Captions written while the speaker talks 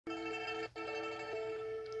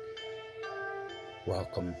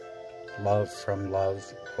Welcome. Love from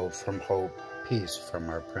love, hope from hope, peace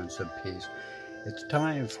from our Prince of Peace. It's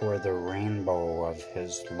time for the rainbow of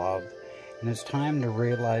His love, and it's time to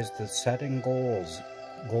realize that setting goals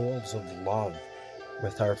of love,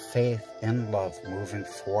 with our faith in love moving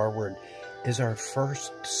forward, is our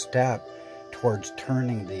first step towards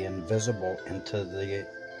turning the invisible into the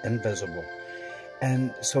invisible.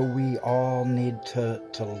 And so we all need to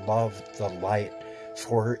love the light,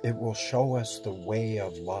 for it will show us the way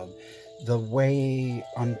of love. The way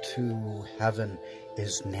unto heaven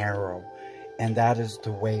is narrow, and that is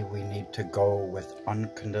the way we need to go, with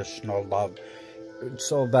unconditional love.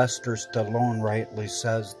 Sylvester Stallone rightly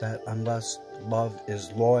says that unless love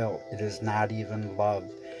is loyal, it is not even love.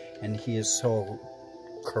 And he is so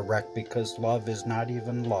correct, because love is not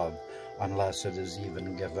even love unless it is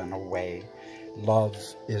even given away. Love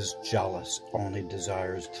is jealous, only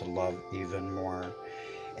desires to love even more.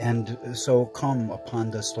 And so come upon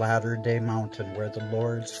this latter-day mountain, where the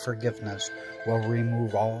Lord's forgiveness will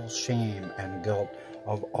remove all shame and guilt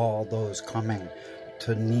of all those coming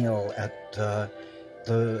to kneel at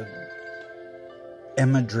the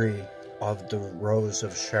imagery of the Rose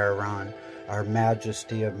of Sharon, our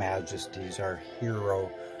Majesty of Majesties, our Hero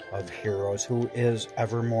of Heroes, who is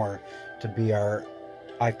evermore to be our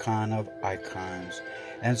icon of icons.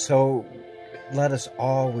 And so let us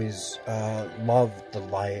always love the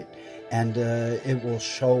light, and it will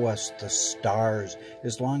show us the stars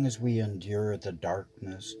as long as we endure the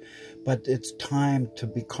darkness. But it's time to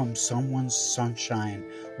become someone's sunshine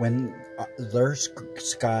when their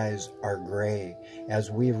skies are gray,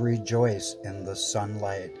 as we rejoice in the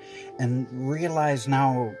sunlight, and realize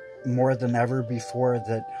now more than ever before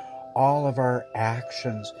that all of our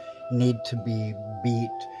actions need to be beat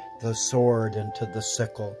the sword into the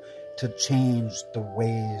sickle, to change the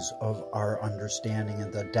ways of our understanding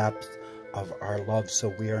and the depth of our love,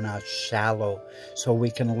 so we are not shallow, so we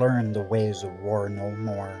can learn the ways of war no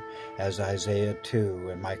more, as Isaiah 2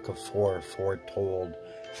 and Micah 4 foretold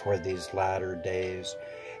for these latter days.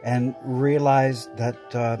 And realize that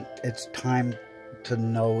it's time to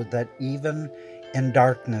know that even in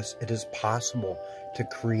darkness it is possible to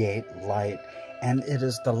create light, and it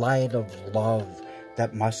is the light of love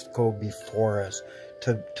that must go before us,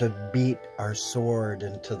 to beat our sword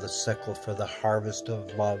into the sickle for the harvest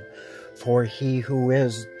of love. For he who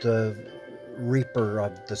is the reaper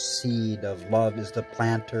of the seed of love is the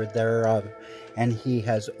planter thereof, and he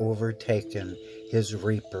has overtaken his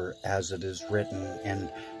reaper, as it is written in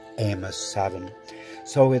Amos 7.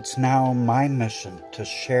 So it's now my mission to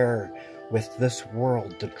share with this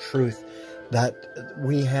world the truth that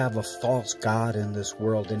we have a false god in this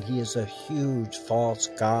world, and he is a huge false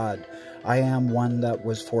god. I am one that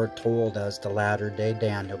was foretold as the latter-day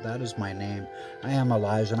Daniel. That is my name. I am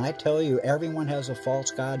Elijah, and I tell you, everyone has a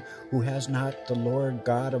false god who has not the Lord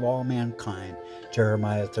God of all mankind.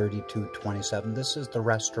 Jeremiah 32:27. This is the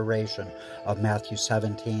restoration of Matthew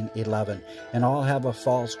 17:11. And all have a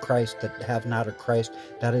false Christ that have not a Christ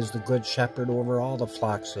that is the good shepherd over all the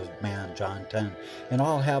flocks of man. John 10. And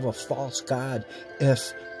all have a false god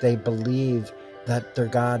if they believe that their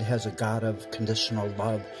God has a God of conditional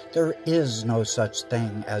love. There is no such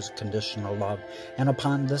thing as conditional love. And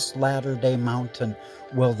upon this latter-day mountain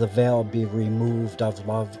will the veil be removed of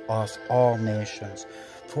love off all nations.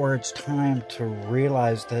 For it's time to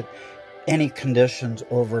realize that any conditions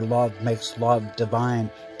over love makes love divine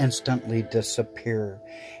instantly disappear.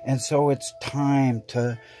 And so it's time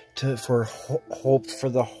for hope for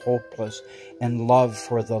the hopeless and love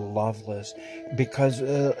for the loveless, because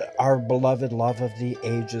our beloved love of the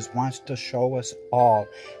ages wants to show us all,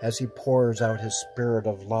 as he pours out his spirit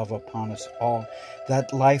of love upon us all,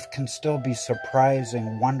 that life can still be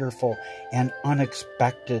surprising, wonderful, and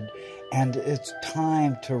unexpected. And it's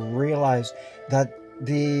time to realize that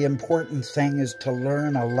the important thing is to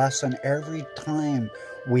learn a lesson every time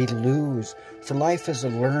we lose. For life is a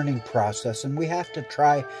learning process, and we have to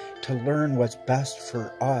try to learn what's best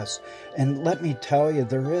for us. And let me tell you,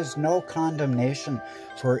 there is no condemnation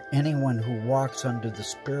for anyone who walks under the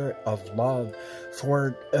spirit of love.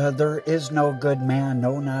 For there is no good man,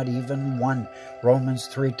 no, not even one. Romans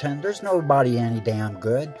 3:10. There's nobody any damn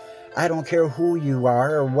good. I don't care who you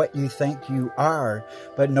are or what you think you are,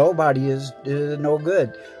 but nobody is no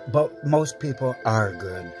good. But most people are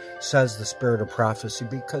good, says the spirit of prophecy,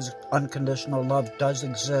 because unconditional unconditional love does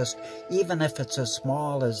exist, even if it's as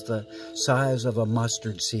small as the size of a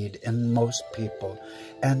mustard seed in most people.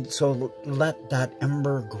 And so let that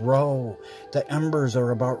ember grow. The embers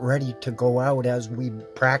are about ready to go out as we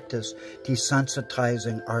practice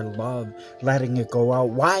desensitizing our love, letting it go out.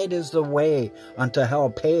 Wide is the way unto hell,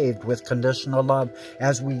 paved with conditional love,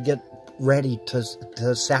 as we get ready to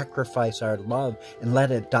sacrifice our love and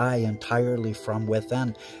let it die entirely from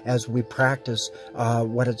within, as we practice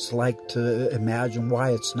what it's like to imagine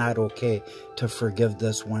why it's not okay to forgive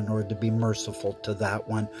this one, or to be merciful to that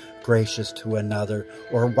one, gracious to another,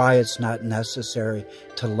 or why it's not necessary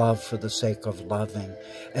to love for the sake of loving.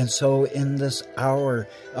 And so in this hour,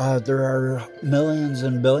 there are millions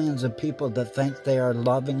and billions of people that think they are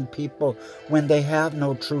loving people when they have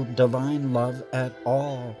no true divine love at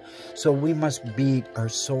all. So we must beat our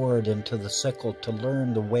sword into the sickle to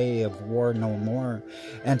learn the way of war no more.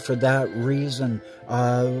 And for that reason,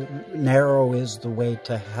 narrow is the way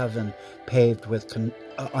to heaven, paved with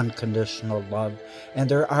unconditional love. And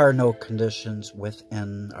there are no conditions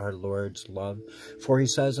within our Lord's love. For he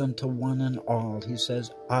says unto one and all, he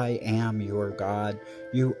says, I am your God.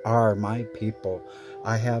 You are my people.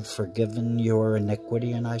 I have forgiven your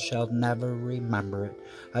iniquity, and I shall never remember it.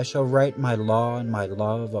 I shall write my law and my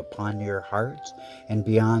love upon your hearts, and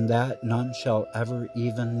beyond that none shall ever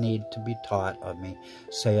even need to be taught of me,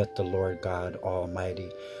 saith the Lord God Almighty.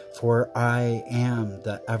 For I am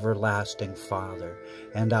the everlasting Father,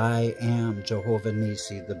 and I am Jehovah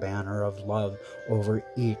Nissi, the banner of love over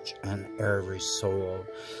each and every soul.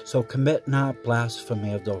 So commit not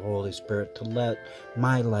blasphemy of the Holy Spirit, to let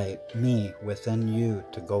my light, me, within you,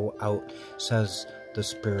 to go out, says the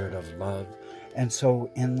Spirit of love. And so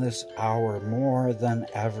in this hour, more than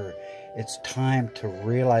ever, it's time to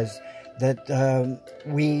realize that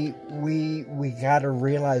we got to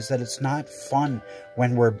realize that it's not fun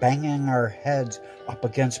when we're banging our heads up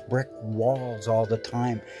against brick walls all the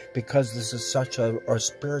time, because this is such a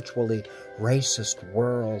spiritually racist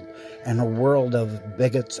world, and a world of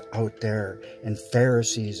bigots out there, and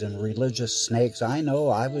Pharisees and religious snakes. I know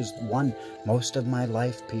I was one most of my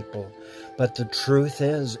life, people. But the truth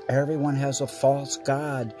is, everyone has a false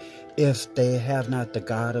god if they have not the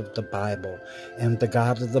God of the Bible. And the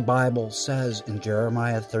God of the Bible says in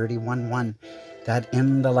Jeremiah 31:1 that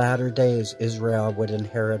in the latter days Israel would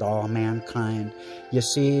inherit all mankind. You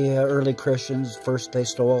see, early Christians, first they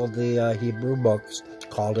stole the Hebrew books,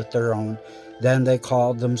 called it their own. Then they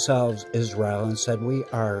called themselves Israel and said, we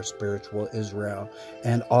are spiritual Israel,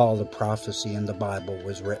 and all the prophecy in the Bible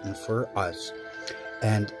was written for us.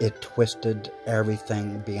 And it twisted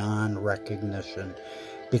everything beyond recognition,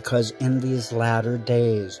 because in these latter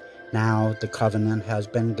days, now the covenant has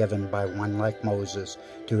been given by one like Moses,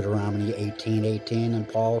 Deuteronomy 18:18,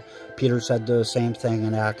 and Peter said the same thing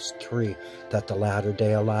in Acts 3, that the latter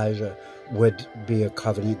day Elijah would be a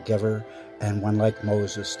covenant giver, and one like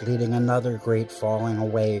Moses, leading another great falling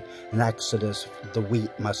away. In Exodus, the wheat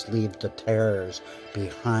must leave the tares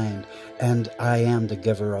behind. And I am the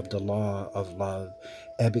giver of the law of love.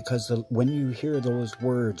 And because when you hear those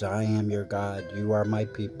words, I am your God, you are my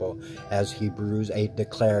people, as Hebrews 8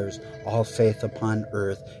 declares, all faith upon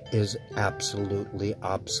earth is absolutely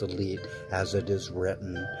obsolete, as it is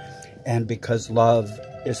written. And because love,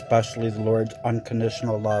 especially the Lord's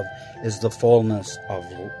unconditional love, is the fullness of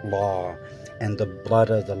law, and the blood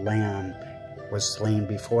of the Lamb was slain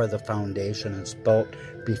before the foundation and spilt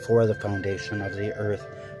before the foundation of the earth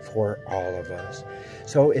for all of us.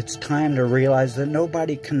 So it's time to realize that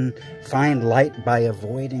nobody can find light by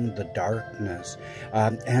avoiding the darkness.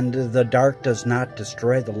 And the dark does not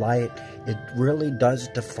destroy the light. It really does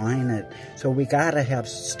define it. So we got to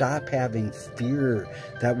stop having fear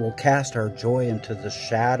that will cast our joy into the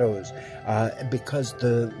shadows, because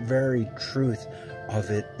the very truth of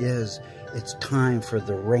it is, it's time for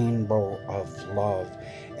the rainbow of love.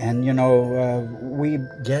 And, you know, we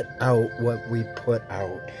get out what we put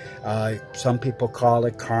out. Some people call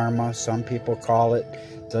it karma. Some people call it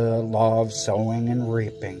the law of sowing and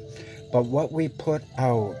reaping. But what we put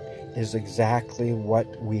out is exactly what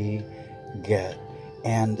we get.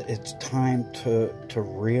 And it's time to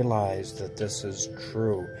realize that this is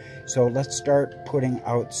true. So let's start putting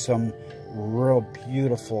out some real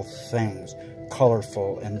beautiful things,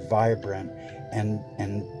 colorful and vibrant and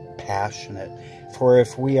passionate. For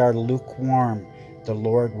if we are lukewarm, the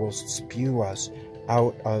Lord will spew us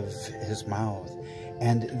out of his mouth.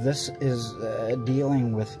 And this is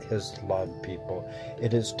dealing with his love, people.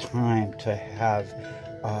 It is time to have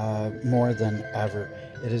more than ever.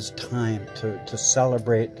 It is time to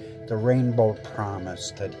celebrate the rainbow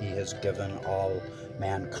promise that he has given all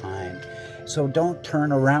mankind. So don't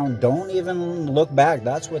turn around. Don't even look back.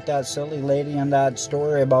 That's what that silly lady in that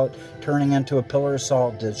story about turning into a pillar of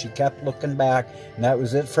salt did. She kept looking back, and that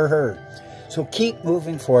was it for her. So keep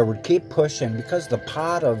moving forward, keep pushing, because the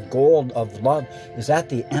pot of gold of love is at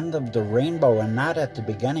the end of the rainbow and not at the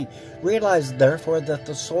beginning. Realize, therefore, that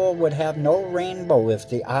the soul would have no rainbow if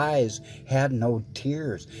the eyes had no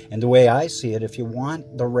tears. And the way I see it, if you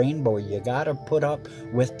want the rainbow, you got to put up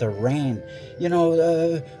with the rain. You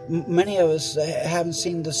know, many of us haven't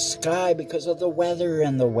seen the sky because of the weather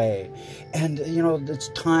in the way. And, you know, it's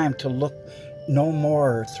time to look no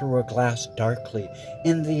more through a glass darkly.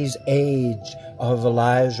 In these age of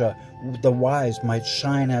Elijah, the wise might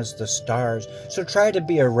shine as the stars. So try to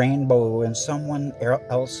be a rainbow in someone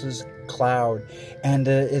else's cloud. And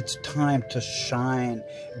it's time to shine,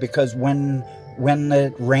 because when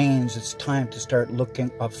it rains, it's time to start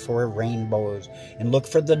looking up for rainbows and look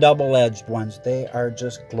for the double-edged ones. They are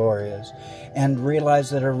just glorious. And realize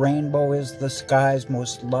that a rainbow is the sky's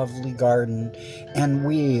most lovely garden. And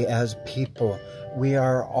we as people, we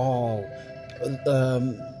are all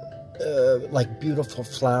like beautiful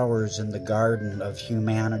flowers in the garden of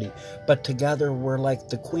humanity, but together we're like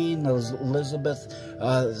the Queen Elizabeth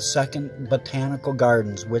II Botanical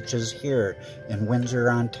Gardens, which is here in Windsor,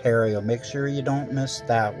 Ontario. Make sure you don't miss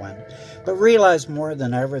that one. But realize more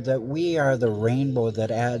than ever that we are the rainbow that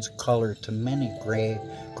adds color to many gray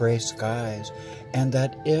skies, and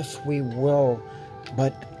that if we will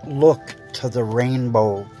but look to the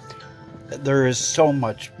rainbow, there is so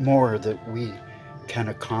much more that we can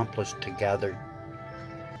accomplish together.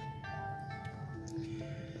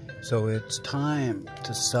 So it's time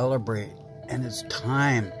to celebrate, and it's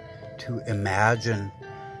time to imagine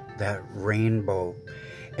that rainbow.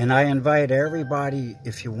 And I invite everybody,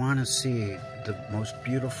 if you want to see the most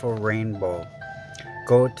beautiful rainbow,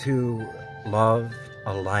 go to Love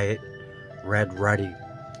a Light Red Ruddy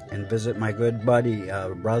and visit my good buddy,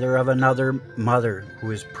 brother of another mother,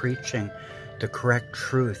 who is preaching the correct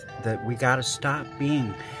truth, that we got to stop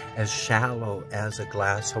being as shallow as a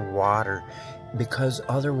glass of water, because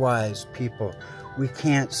otherwise, people, we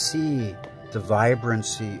can't see the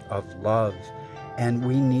vibrancy of love, and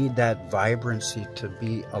we need that vibrancy to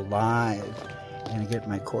be alive. I'm gonna get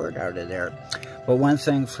my cord out of there. But one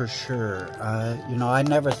thing for sure, you know, I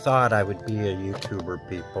never thought I would be a YouTuber,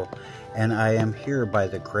 people, and I am here by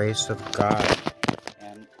the grace of God.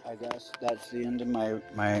 I guess that's the end of my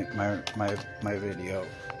video.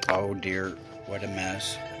 Oh dear, what a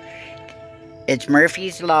mess. It's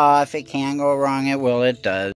Murphy's Law. If it can go wrong, it will. It does.